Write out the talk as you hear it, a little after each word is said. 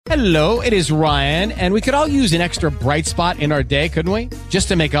Hello, it is Ryan, and we could all use an extra bright spot in our day, couldn't we? Just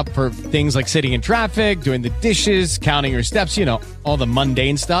to make up for things like sitting in traffic, doing the dishes, counting your steps, you know, all the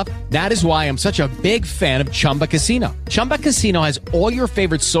mundane stuff. That is why I'm such a big fan of Chumba Casino. Chumba Casino has all your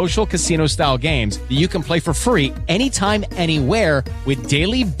favorite social casino-style games that you can play for free anytime, anywhere with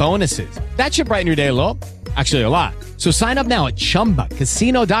daily bonuses. That should brighten your day a little. Actually, a lot. So sign up now at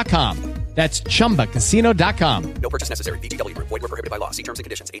ChumbaCasino.com. That's ChumbaCasino.com. No purchase necessary. VGW Group. Void where prohibited by law. See terms and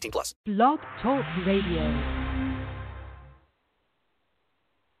conditions. 18 plus. Blog Talk Radio.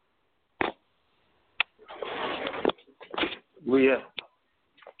 Leah,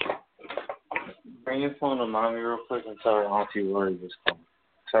 bring your phone to mommy real quick and tell her Auntie Lori was coming.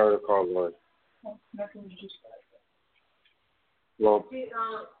 Tell her to call Lori. Well,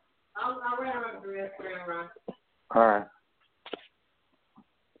 I'll ran around the restaurant. all right.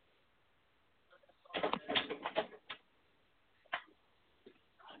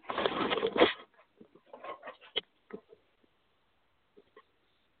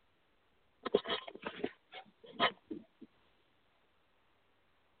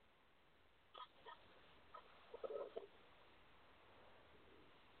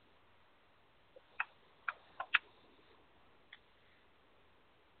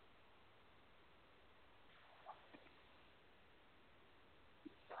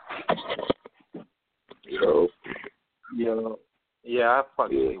 Yo. Yeah, I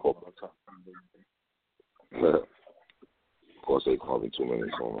fucking hate all the time. Yeah. Of course, they called in 2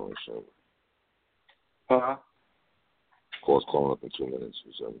 minutes on and shit. Huh? Of course, calling up in 2 minutes.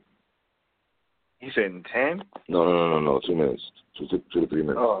 You said in 10? No. 2 minutes. Two to 3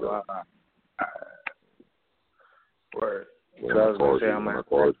 minutes. Oh, word. When I was going to say I'm at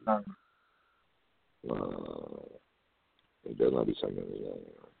call time. It better not be 10 minutes.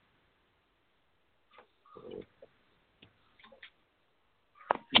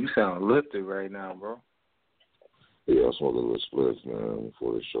 You sound lifted right now, bro. Yeah, I smoked a little splits, man,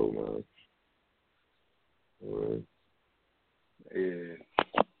 before the show, man. Right. Yeah.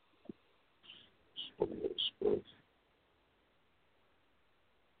 Smoked a little splits.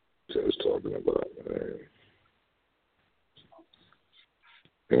 I was talking about, man.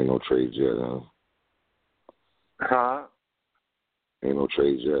 Ain't no trades yet, huh? Huh? Ain't no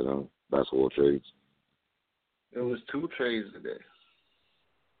trades yet, huh? Basketball trades. It was 2 trades today.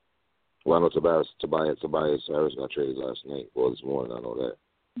 Well, I know Tobias Harris got traded last night. Well, this morning, I know that.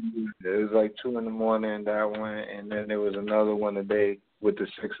 It was like 2 in the morning, that one, and then there was another one today with the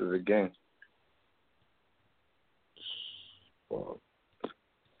Sixers again. Wow.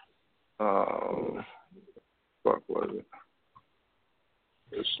 Fuck was it?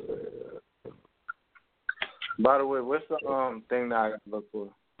 It's, By the way, what's the thing that I got to look for?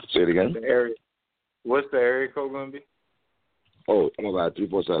 Say it again? The area. What's the area code going to be? Oh, my bad,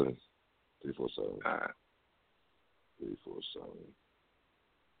 347. 347. All right. 347.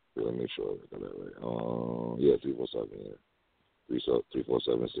 Yeah, let me make sure I got that right. Yeah, 347, yeah.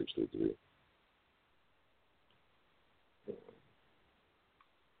 347-633.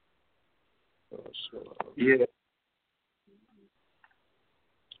 Yeah.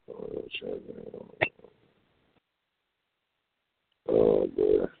 Oh,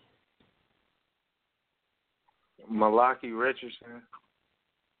 boy. Malaki Richardson.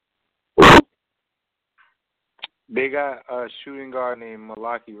 They got a shooting guard named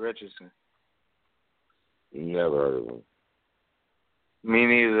Malaki Richardson. Never heard of him. Me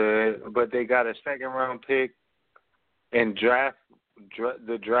neither. But they got a second-round pick and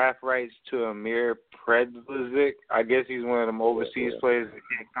the draft rights to Amir Predlizic. I guess he's one of them overseas players that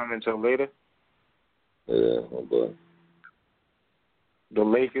can't come until later. Yeah, oh boy. The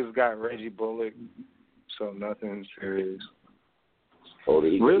Lakers got Reggie Bullock, so nothing serious. Oh,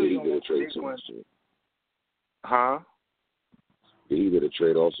 the Heat really did a trade too. Huh? The Heat did a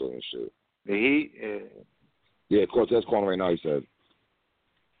trade also and shit. The Heat? Yeah, Cortez calling right now, he said.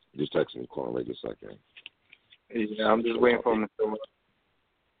 Just text me, calling right this second. Yeah, I'm just waiting for him to fill up.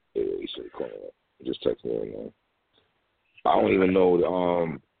 Yeah, he said call up. Just text me right now. I don't even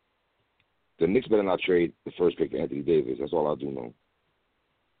know. The Knicks better not trade the first pick to Anthony Davis. That's all I do know.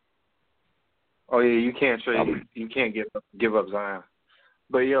 Oh, yeah, you can't trade. You can't give up Zion.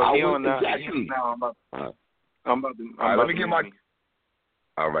 But, yo, exactly. Let me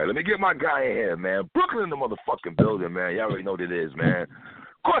get my guy in here, man. Brooklyn in the motherfucking building, man. Y'all already know what it is, man.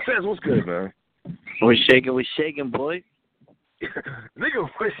 Cortez, what's good, man? We're shaking, boy. Nigga,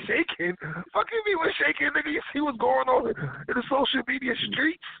 we're shaking. Fucking me, we're shaking, nigga. You see what's going on in the social media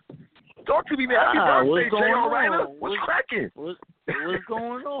streets? Talk to me, man. Happy birthday, J.R. Ryder. What's cracking? What's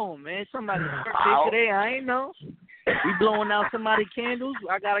going on, man? Somebody's birthday today. I ain't know. We blowing out somebody candles.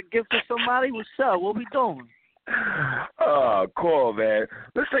 I got a gift for somebody. What's up? What we doing? Oh, cool, man.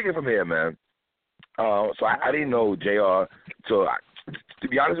 Let's take it from here, man. So I didn't know JR. So to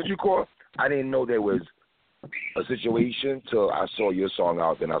be honest with you, Cole, I didn't know there was a situation till I saw your song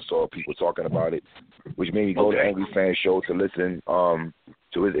out. Then I saw people talking about it, which made me go to Angry Fan Show to listen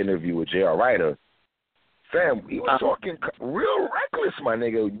to his interview with J.R. Ryder. Fam, he was talking real reckless, my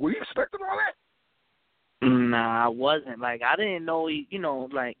nigga. Were you expecting all that? Nah, I wasn't. Like, I didn't know he,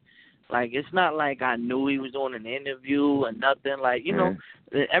 like it's not like I knew he was on an interview or nothing. Like,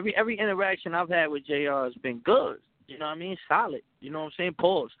 every interaction I've had with JR has been good. You know what I mean? Solid. You know what I'm saying?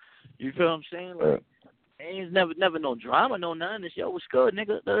 Pause. You feel what I'm saying? Like, ain't never no drama, no nothing. It's, yo, what's good,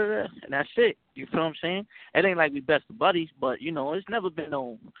 nigga? Da, da, da. And that's it. You feel what I'm saying? It ain't like we best of buddies, but, it's never been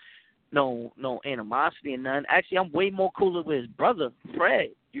no animosity and nothing. Actually, I'm way more cooler with his brother,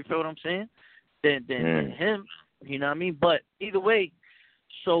 Fred. You feel what I'm saying? Than him. You know what I mean? But either way,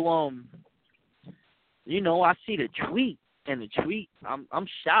 so I see the tweet, and the tweet, I'm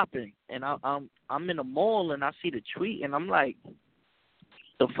shopping, and I'm in the mall, and I see the tweet, and I'm like,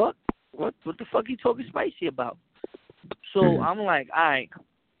 the fuck? What the fuck you talking spicy about? So I'm like, all right,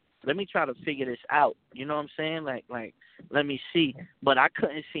 let me try to figure this out. You know what I'm saying? Like, let me see. But I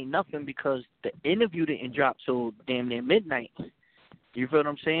couldn't see nothing because the interview didn't drop till damn near midnight. You feel what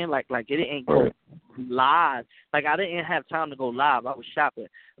I'm saying? Like it didn't go live. Like, I didn't have time to go live. I was shopping,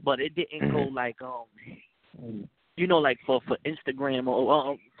 but it didn't go like like for Instagram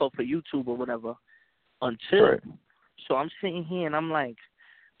or for YouTube or whatever until. Right. So I'm sitting here and I'm like,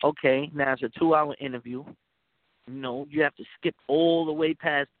 okay, now it's a 2-hour interview. You have to skip all the way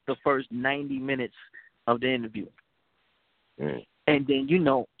past the first 90 minutes of the interview. And then,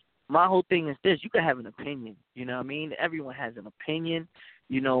 my whole thing is this. You can have an opinion. You know what I mean? Everyone has an opinion.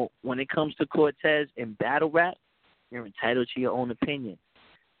 When it comes to Cortez and battle rap, you're entitled to your own opinion.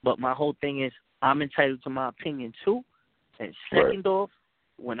 But my whole thing is I'm entitled to my opinion too. And second off,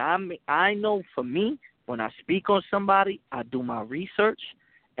 when I know for me, when I speak on somebody, I do my research.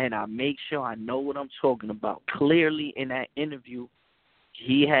 And I make sure I know what I'm talking about. Clearly, in that interview,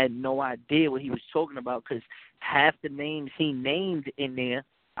 he had no idea what he was talking about because half the names he named in there,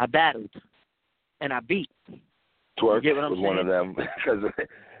 I battled. And I beat. Twerk was one of them. Twerk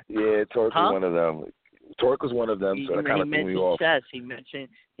was one of them. Twerk was one of them, so that kind of threw me off. Chess. He mentioned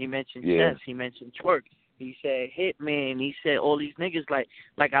chess. He mentioned Twerk. He said Hitman. He said all these niggas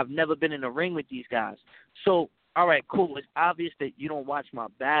like I've never been in a ring with these guys. So, all right, cool. It's obvious that you don't watch my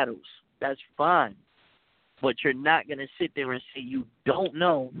battles. That's fine. But you're not going to sit there and say you don't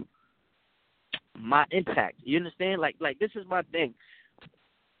know my impact. You understand? Like this is my thing.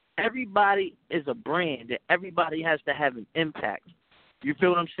 Everybody is a brand, and everybody has to have an impact. You feel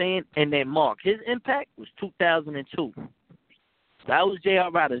what I'm saying? And then Mark, his impact was 2002. That was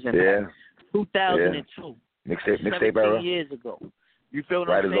J.R. Ryder's impact. 2002. Mixtape era. Years ago. You feel what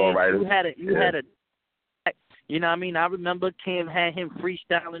I'm saying? You had a you know what I mean? I remember Cam had him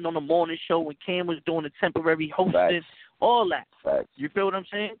freestyling on the morning show when Cam was doing the temporary hosting, all that. Facts. You feel what I'm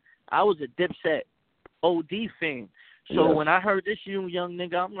saying? I was a Dipset OD fan. So when I heard this young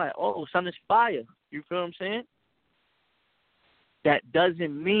nigga, I'm like, oh, son is fire. You feel what I'm saying? That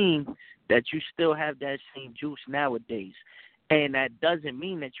doesn't mean that you still have that same juice nowadays. And that doesn't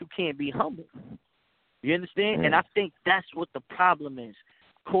mean that you can't be humble. You understand? And I think that's what the problem is.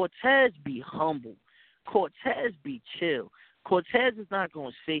 Cortez be humble. Cortez be chill. Cortez is not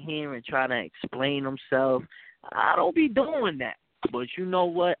going to sit here and try to explain himself. I don't be doing that. But you know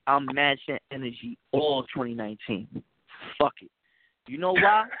what? I'm matching energy all 2019. Fuck it. You know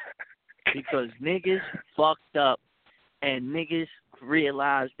why? Because niggas fucked up and niggas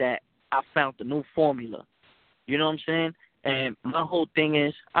realized that I found the new formula. You know what I'm saying? And my whole thing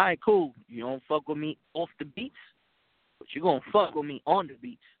is, all right, cool. You don't fuck with me off the beats, but you're going to fuck with me on the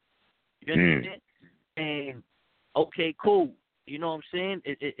beats. You understand? And, okay, cool. You know what I'm saying?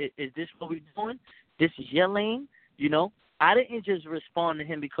 Is this what we're doing? This is your lane? I didn't just respond to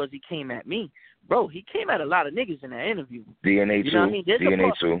him because he came at me. Bro, he came at a lot of niggas in that interview. DNA you know what I mean?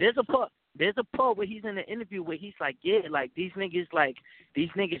 There's a part where he's in the interview where he's like, yeah, these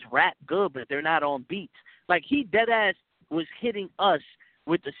niggas rap good, but they're not on beats. Like, he deadass was hitting us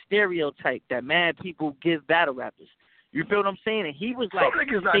with the stereotype that mad people give battle rappers. You feel what I'm saying? And he was like, some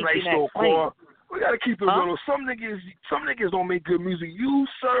niggas not nice though, Core. We gotta keep it real. Some niggas don't make good music. You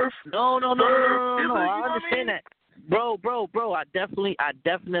surf. No. I understand that. Bro, I definitely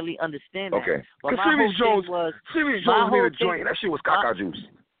understand that. Okay. Because Serious Jones made a joint. That shit was caca juice.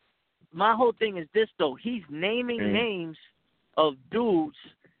 My whole thing is this, though. He's naming names of dudes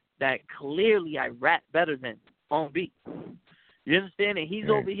that clearly I rap better than. on beat. You understand? And he's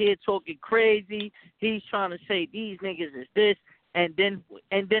over here talking crazy. He's trying to say these niggas is this. And then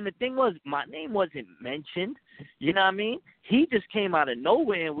the thing was, my name wasn't mentioned. You know what I mean? He just came out of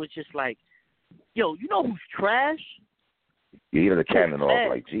nowhere and was just like, yo, you know who's trash? You hear the cannon off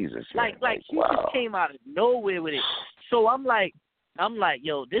like Jesus. Like he just came out of nowhere with it. So I'm like,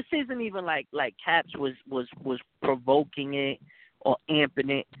 yo, this isn't even like Caps was provoking it or amping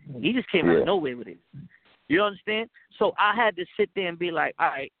it. He just came out of nowhere with it. You understand? So I had to sit there and be like, all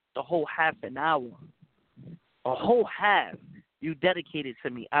right, the whole half an hour, a whole half you dedicated to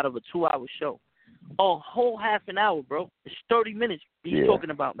me out of a 2-hour show. A whole half an hour, bro. It's 30 minutes he's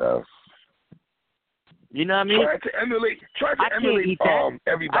talking about me. You know what I mean? Try to emulate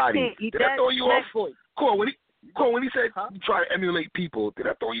everybody. Did I throw you off? Cool. When he said try to emulate people, did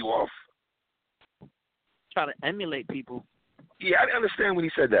I throw you off? Try to emulate people? Yeah, I didn't understand when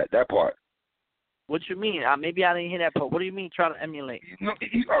he said that part. What you mean? Maybe I didn't hear that part. What do you mean try to emulate? No,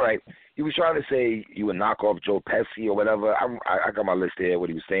 all right. He was trying to say you would knock off Joe Pesci or whatever. I got my list here, what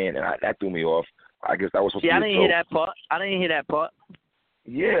he was saying, and that threw me off. I guess that was supposed to be I didn't hear that part.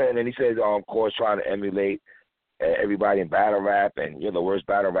 Yeah, and then he says, of course, trying to emulate everybody in battle rap, and you're the worst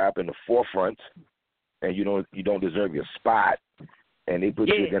battle rap in the forefront, and you don't deserve your spot, and they put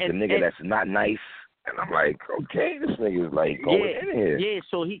you against a nigga that's not nice. And I'm like, okay, this nigga is like going in here.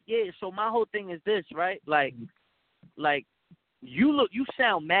 So my whole thing is this, right? Like you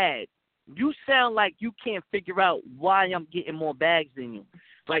sound mad. You sound like you can't figure out why I'm getting more bags than you.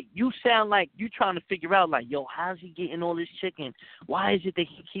 Like, you sound like you trying to figure out, like, yo, how's he getting all this chicken? Why is it that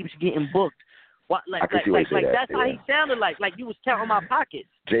he keeps getting booked? What, like that's how he sounded like you was counting my pockets.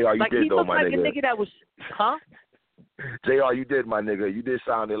 JR, you like, did, he though, looked my like nigga. a nigga that was, JR, you did, my nigga. You did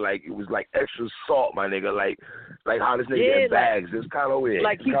sounded like it was like extra salt, my nigga. Like how this nigga getting bags. It's kind of weird.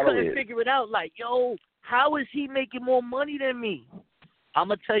 Like, he couldn't figure it out. Like, yo, how is he making more money than me? I'm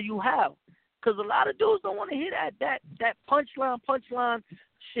going to tell you how. Because a lot of dudes don't want to hear that punchline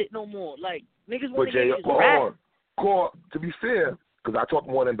shit no more. Like, niggas want to hear his rap. Core, to be fair, because I talk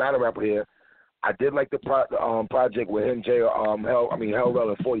more than battle rapper here, I did like the project with him, Hellrell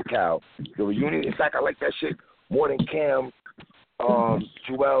and 40 Cal. The reunion, in fact, I like that shit more than Cam,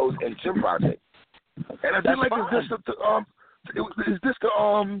 Jewels, and Jim project. And I did like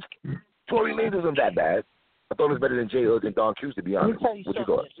Tory Lanez isn't that bad. I thought it was better than J Hood and Don Q's, to be honest. What you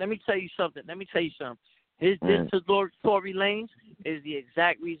thought? Let me tell you something. His diss to Tory Lanez is the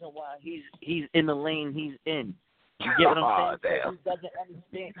exact reason why he's in the lane he's in. You get what I'm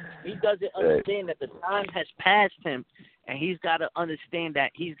saying? He doesn't understand that the time has passed him, and he's got to understand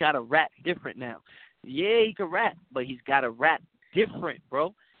that he's got to rap different now. Yeah, he can rap, but he's got to rap different,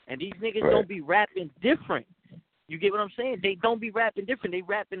 bro. And these niggas don't be rapping different. You get what I'm saying? They don't be rapping different. They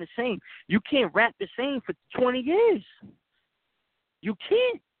rapping the same. You can't rap the same for 20 years. You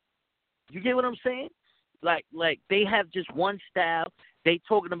can't. You get what I'm saying? Like they have just one style. They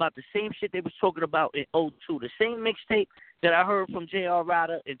talking about the same shit they was talking about in 2002. The same mixtape that I heard from J.R.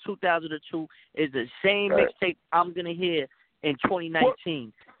 Ryder in 2002 is the same mixtape I'm going to hear in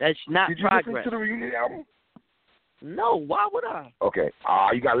 2019. That's not progress. Did you listen to the reunion album? No, why would I? Okay.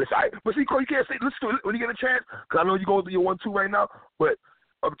 You got to listen. But see, Cole, you can't say listen to it when you get a chance, because I know you're going through your 1-2 right now, but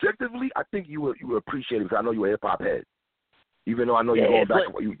objectively, I think you would appreciate it, because I know you're a hip-hop head. Even though I know you're going back,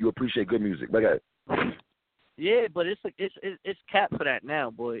 you appreciate good music. Yeah, but it's capped for that now,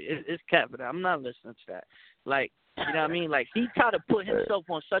 boy. It's capped for that. I'm not listening to that. Like, you know what I mean? Like, he tried to put himself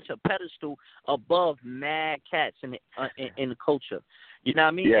on such a pedestal above mad cats in the culture. You know what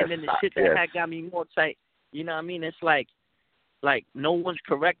I mean? Yes, and then the shit that had got me more tight. You know what I mean? It's like no one's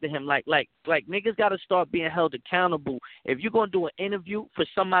correcting him. Like niggas got to start being held accountable. If you're gonna do an interview for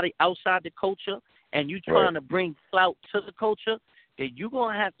somebody outside the culture and you trying to bring clout to the culture, then you're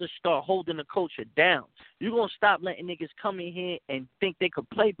going to have to start holding the culture down. You're going to stop letting niggas come in here and think they could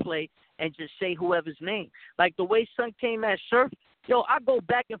play and just say whoever's name. Like the way Son came at Surf, yo, I go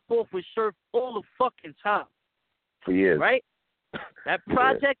back and forth with Surf all the fucking time. For years. Right? That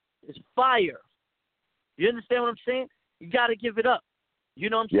project is fire. You understand what I'm saying? You got to give it up. You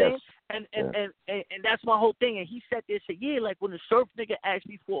know what I'm saying? And that's my whole thing. And he sat there and said, yeah, like when the Surf nigga asked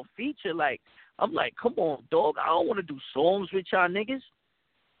me for a feature, like, I'm like, come on, dog. I don't want to do songs with y'all niggas.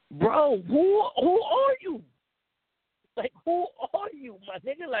 Bro, who are you? Like, who are you, my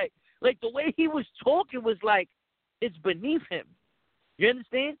nigga? Like the way he was talking was like, it's beneath him. You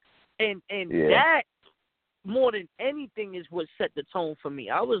understand? And that, more than anything, is what set the tone for me.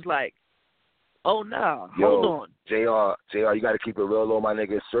 I was like, oh, nah, hold on. JR, you got to keep it real low, my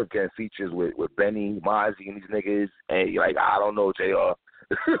nigga. Surf getting features with Benny, Mozzie, and these niggas. And, like, I don't know, JR.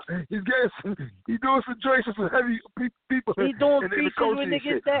 He's doing some joints with some heavy people. He doing in the features culture with and niggas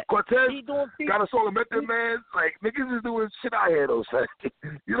shit. that Cortez he doing features. got a song with Method Man. Like niggas is doing shit out here though, son.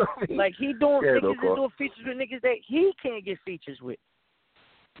 You know what I mean? Like he doing niggas is Cole. doing features with niggas that he can't get features with.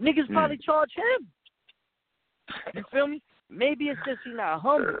 Niggas probably charge him. You feel me? Maybe it's just he not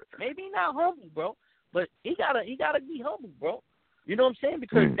humble. Maybe he not humble, bro. But he gotta be humble, bro. You know what I'm saying?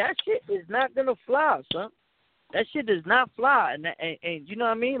 Because that shit is not gonna fly, son. That shit does not fly. And you know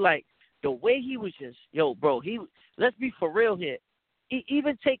what I mean? Like the way he was just, bro. Let's be for real here.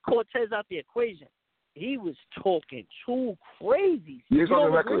 Even take Cortez out the equation. He was talking too crazy. He's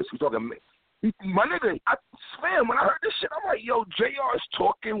talking reckless. He's talking. My nigga, fam, when I heard this shit, I'm like, yo, JR is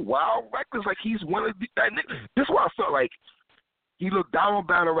talking wild reckless, like he's one of that nigga. This is why I felt like he looked down on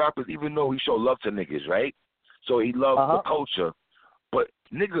battle rappers, even though he showed love to niggas, right? So he loved the culture. But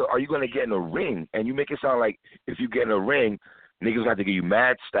nigga, are you gonna get in a ring? And you make it sound like if you get in a ring, niggas have to give you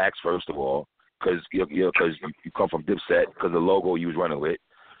mad stacks first of all, because you come from Dipset, because the logo you was running with,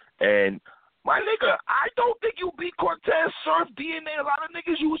 and my nigga, I don't think you beat Cortez, Surf, DNA, a lot of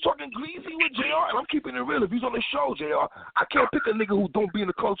niggas you was talking greasy with JR, and I'm keeping it real. If he's on the show, JR, I can't pick a nigga who don't be in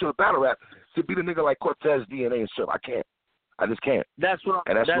the culture of battle rap to beat a nigga like Cortez, DNA, and Surf. I can't. I just can't. That's no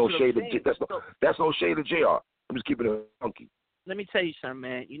shade to JR. I'm just keeping it funky. Let me tell you something,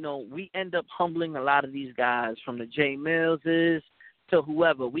 man. You know, we end up humbling a lot of these guys, from the J Millses to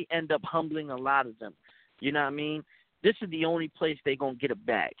whoever. We end up humbling a lot of them. You know what I mean? This is the only place they're going to get a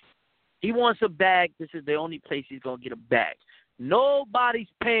bag. He wants a bag. This is the only place he's going to get a bag. Nobody's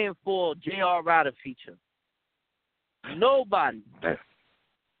paying for a J.R. Ryder feature. Nobody.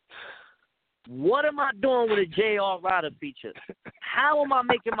 What am I doing with a J.R. Ryder feature? How am I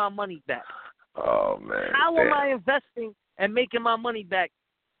making my money back? Oh, man. How am I investing and making my money back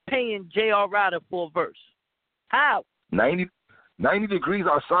paying J.R. Ryder for a verse? How? 90 degrees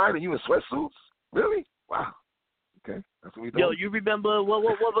outside and you in sweatsuits? Really? Wow. Okay, that's what we doing. Yo, you remember what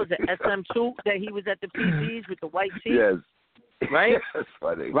was it, SM2 that he was at the PCs with the white tee? Yes. Right? That's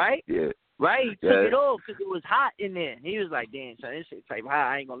funny. Right? Yeah. Right? He took it off because it was hot in there. He was like, damn, son, this shit's like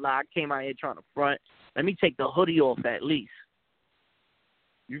hot. I ain't gonna lie. I came out here trying to front. Let me take the hoodie off at least.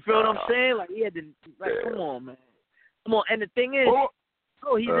 You feel what I'm saying? Like, he had to, come on, man. Come on. And the thing is,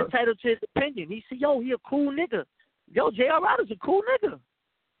 he's entitled to his opinion. He said, he a cool nigga. Yo, J.R. Ryder's a cool nigga.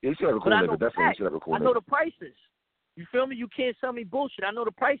 Yeah, he's like a cool nigga. Definitely, he's like a cool nigga. I know the prices. You feel me? You can't sell me bullshit. I know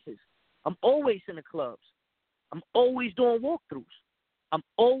the prices. I'm always in the clubs. I'm always doing walkthroughs. I'm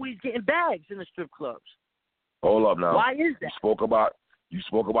always getting bags in the strip clubs. Hold up now. Why is that? You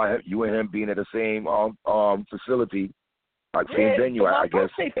spoke about him, you and him being at the same facility, like same venue, I guess.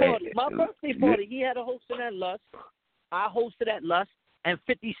 My birthday party, he had a host in at Lust. I hosted at Lust, and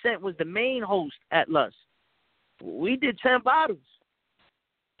 50 Cent was the main host at Lust. We did 10 bottles.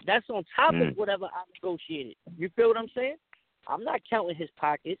 That's on top of whatever I negotiated. You feel what I'm saying? I'm not counting his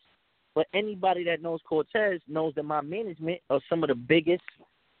pockets, but anybody that knows Cortez knows that my management are some of the biggest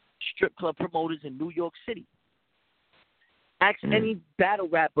strip club promoters in New York City. Ask any battle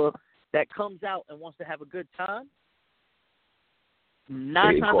rapper that comes out and wants to have a good time, 9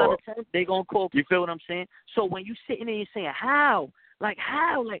 times out of 10, they going to call. You feel what I'm saying? So when you sitting there and saying, how? Like,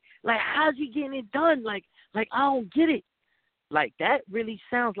 how's he getting it done? Like, I don't get it. Like, that really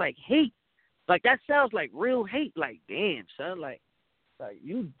sounds like hate. Like, that sounds like real hate. Like, damn, son. Like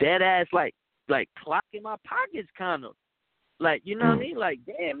you dead ass, like clocking my pockets, kind of. Like, you know what I mean? Like,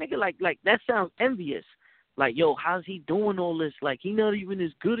 damn, nigga, like that sounds envious. Like, yo, how's he doing all this? Like, he not even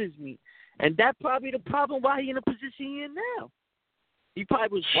as good as me. And that probably the problem why he in the position he in now. He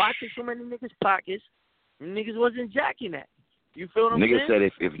probably was watching so many niggas' pockets, and niggas wasn't jacking that. You feel what I'm saying? Niggas said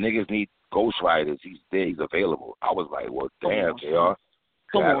if niggas need ghostwriters, he's there, he's available. I was like, well, damn, JR.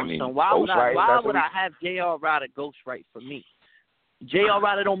 Come on, son. Why would I have J.R. Ryder ghostwrite for me? J.R.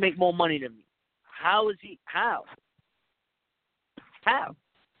 Ryder don't make more money than me. How is he? How?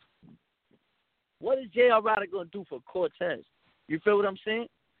 What is J.R. Ryder going to do for Cortez? You feel what I'm saying?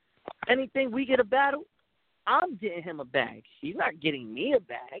 Anything we get a battle, I'm getting him a bag. He's not getting me a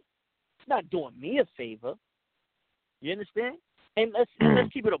bag. He's not doing me a favor. You understand? And let's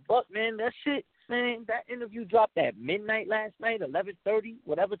keep it a buck, man. That shit, man, that interview dropped at midnight last night, 11:30,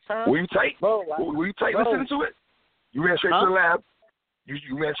 whatever time. Were you tight? Bro, were you tight listening to it? You ran straight to the lab?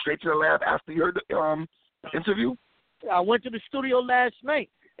 You ran straight to the lab after you heard the interview? I went to the studio last night.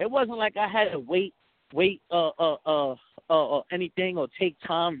 It wasn't like I had to wait, anything or take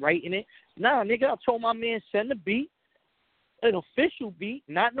time writing it. Nah, nigga, I told my man send the beat, an official beat,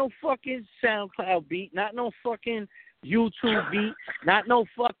 not no fucking SoundCloud beat, not no fucking YouTube beat, not no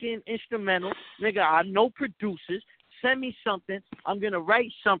fucking instrumental. Nigga, I know producers. send me something. I'm going to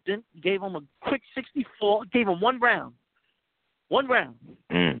write something. Gave him a quick 64. Gave him 1 round. 1 round.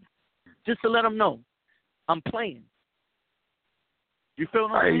 Just to let him know I'm playing. You feel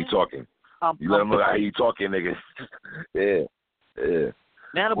what I'm saying? I hear you talking. You let him know I hear you talking, nigga. Yeah.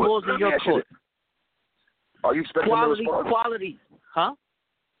 Now the ball's in your court. Are you expecting him to respond? Quality. Huh?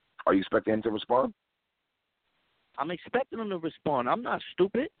 Are you expecting him to respond? I'm expecting him to respond. I'm not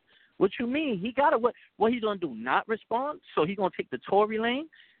stupid. What you mean? He got to what he's going to do? Not respond? So he going to take the Tory lane?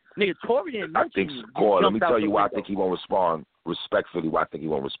 Nigga, Tory didn't mention you. Score. Let me tell you why I think he won't respond. Respectfully, why I think he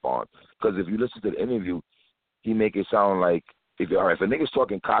won't respond. Because if you listen to the interview, he make it sound like if a nigga's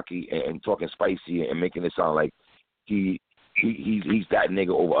talking cocky and talking spicy and making it sound like he's that nigga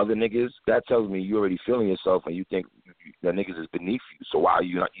over other niggas, that tells me you already feeling yourself and you think that niggas is beneath you. So why are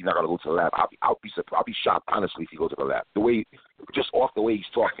you're not gonna go to the lab? I'll be shocked honestly if he goes to the lab. The way, just off the way he's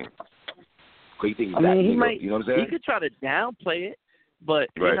talking. He thinks that nigga, might, you know what I'm saying? He could try to downplay it, but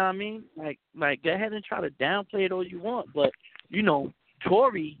you right. know what I mean? Like go ahead and try to downplay it all you want. But you know,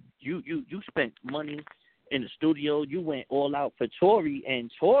 Tory, you spent money in the studio. You went all out for Tory, and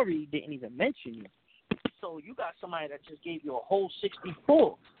Tory didn't even mention you. So you got somebody that just gave you a whole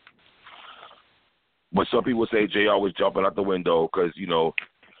 64. But some people say JR was jumping out the window because, you know,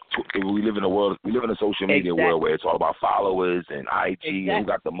 we live in a social media world where it's all about followers and IG and who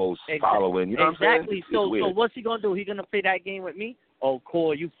got the most following. You know what I'm saying? Exactly. So what's he going to do? He going to play that game with me? Oh,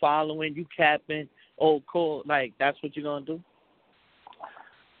 Cole, you following, you capping. Oh, Cole, like, that's what you're going to do?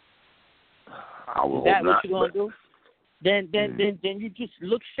 I will Is that hope what not, you're going to do? Then you just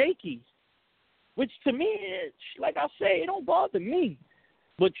look shaky. Which to me, like I say, it don't bother me.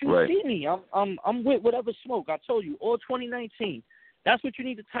 But you see me, I'm with whatever smoke. I told you, all 2019. That's what you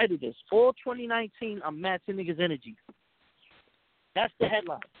need to title this. All 2019, I'm matching niggas' energy. That's the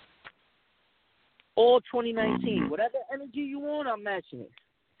headline. All 2019, whatever energy you want, I'm matching it.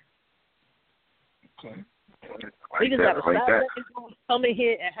 Okay. Niggas got to stop letting people come in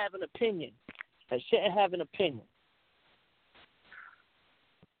here and have an opinion. They shouldn't have an opinion.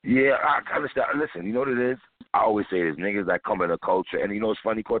 Yeah, I understand. Listen, you know what it is? I always say this, niggas that come in the culture, and you know what's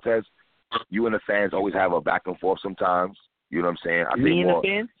funny, Cortez? You and the fans always have a back and forth sometimes. You know what I'm saying? I think more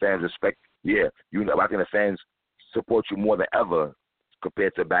fans respect. Yeah, I think the fans support you more than ever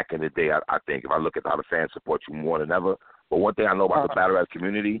compared to back in the day. I think if I look at how the fans support you more than ever. But one thing I know about the battle rap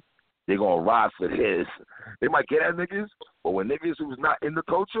community, they're gonna ride for this. They might get at niggas, but when niggas who's not in the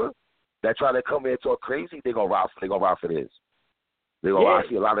culture that try to come here and talk crazy, they gonna ride for this. I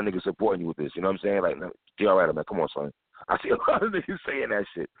see a lot of niggas supporting you with this. You know what I'm saying? Like, JR, man, come on, son. I see a lot of niggas saying that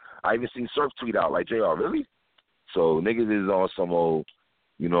shit. I even seen Surf tweet out, like, JR, really? So niggas is on some old,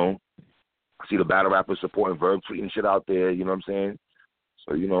 you know, I see the battle rappers supporting Verb tweeting shit out there, you know what I'm saying?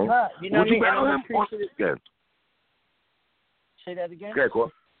 So, you know. You know would you what battle him? Again. Say that again? Go ahead,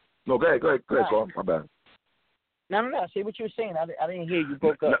 Cor. No, go ahead, Cor. My bad. No. Say what you were saying. I didn't hear you.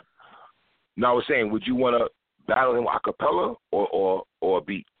 Broke up. No, I was saying, would you want to battle him a cappella or a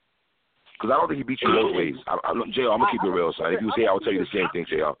beat? Because I don't think he beat you both ways. JR, I'm gonna keep it real, son. If you say, I will tell you the same thing,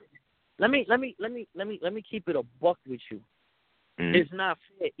 JR. Let me keep it a buck with you. Mm-hmm. It's not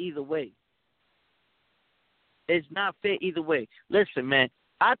fair either way. It's not fair either way. Listen, man,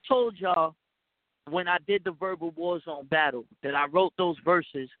 I told y'all when I did the Verbal Warzone battle that I wrote those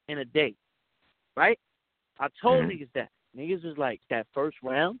verses in a day, right? I told niggas that. Niggas was like, that first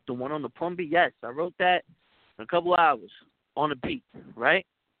round, the one on the Pumby, yes, I wrote that in a couple hours on a beat, right?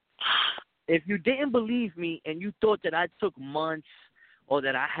 If you didn't believe me and you thought that I took months or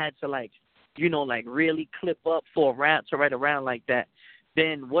that I had to, like, you know, like really clip up for a round to write a round like that,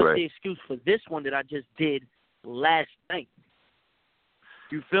 then what's the excuse for this one that I just did last night?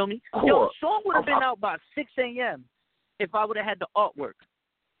 You feel me? Cool. Yo, the song would have been out by 6 a.m. if I would have had the artwork.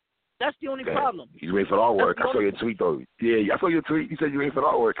 That's the only problem. You waiting for the artwork. I saw your tweet, though. Yeah, I saw your tweet. You said you waiting for the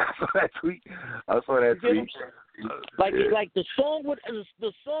artwork. I saw that tweet. Like the song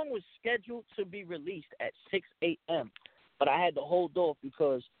was scheduled to be released at 6 a.m., but I had to hold off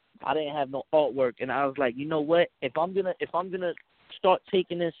because I didn't have no artwork, and I was like, you know what? If I'm gonna start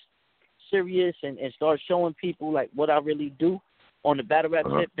taking this serious and start showing people like what I really do on the battle rap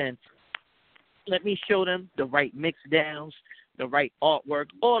tip, then let me show them the right mix downs, the right artwork,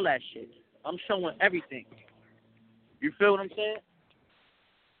 all that shit. I'm showing everything. You feel what I'm saying?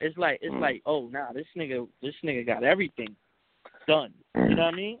 It's like, oh, nah, this nigga got everything done. You know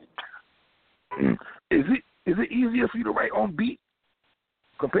what I mean? Is it easier for you to write on beat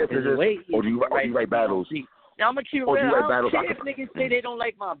compared to this, or do you write battles? Now, I'm gonna keep it real. I don't care if niggas say they don't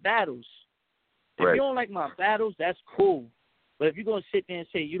like my battles. If you don't like my battles, that's cool. But if you're going to sit there and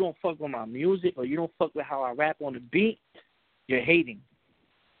say you don't fuck with my music or you don't fuck with how I rap on the beat, you're hating.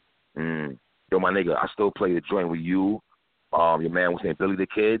 Yo, my nigga, I still play the joint with you. Your man was named Billy the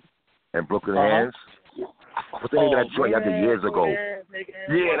Kid and Brooklyn Hands. What's the name of that joint y'all did years ago?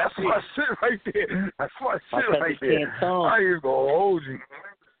 Yeah, that's my shit right there. That's my shit right there. I ain't even gonna hold you.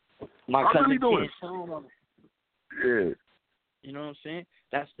 My How cousin really doing? Yeah. You know what I'm saying?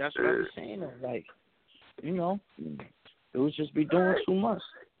 That's what I'm saying. Like, you know, it was just be doing too much.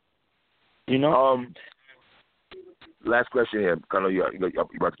 You know. Last question here. I know you're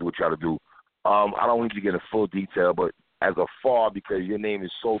about to do what you got to do. I don't want you to get in full detail, but as a far, because your name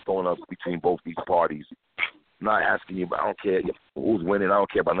is so thrown up between both these parties, I'm not asking you, but I don't care who's winning. I don't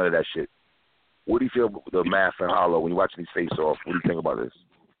care about none of that shit. What do you feel about the Math and Hollow when you're watching these face-off? What do you think about this?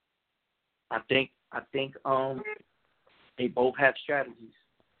 I think they both have strategies.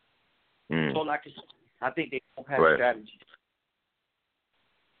 That's all I can say. I think they both have strategies.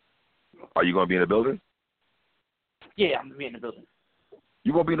 Are you going to be in the building? Yeah, I'm going to be in the building.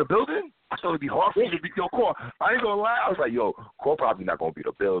 You going to be in the building? I thought it'd be hard for you to be your Cor. I ain't going to lie. I was like, yo, Cor probably not going to be in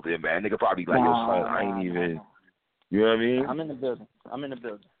the building, man. Nigga probably like, yo, son, I ain't even, you know what I mean? I'm in the building. I'm in the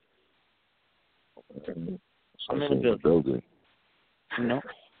building. You know?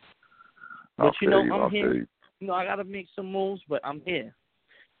 But, you know, I'm here. You know, I got to make some moves, but I'm here.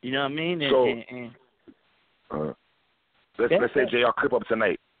 You know what I mean? Let's say JR clip up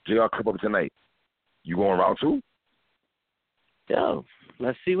tonight. You going round 2? Yo,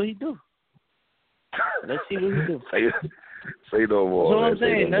 let's see what he do. Say no more.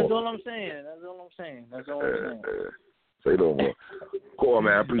 That's all I'm saying. Say no more. Cool,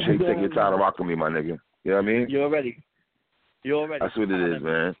 man. I appreciate you taking your time to rock with me, my nigga. You know what I mean? You're ready. That's what it is,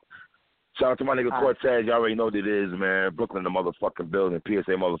 man. Shout out to my nigga Cortez. You already know what it is, man. Brooklyn, the motherfucking building.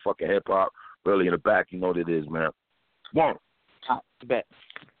 PSA motherfucking hip hop. Really in the back, you know what it is, man. One. Bet.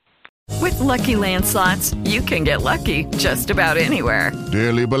 With Lucky Land Slots, you can get lucky just about anywhere.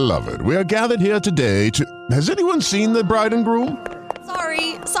 Dearly beloved, we are gathered here today to... Has anyone seen the bride and groom?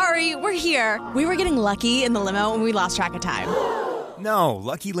 Sorry, we're here. We were getting lucky in the limo and we lost track of time. No,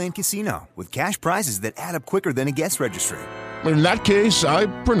 Lucky Land Casino, with cash prizes that add up quicker than a guest registry. In that case, I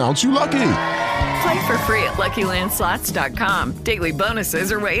pronounce you lucky. Play for free at LuckyLandSlots.com. Daily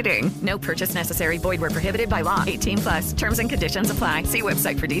bonuses are waiting. No purchase necessary. Void where prohibited by law. 18+. Terms and conditions apply. See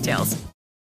website for details.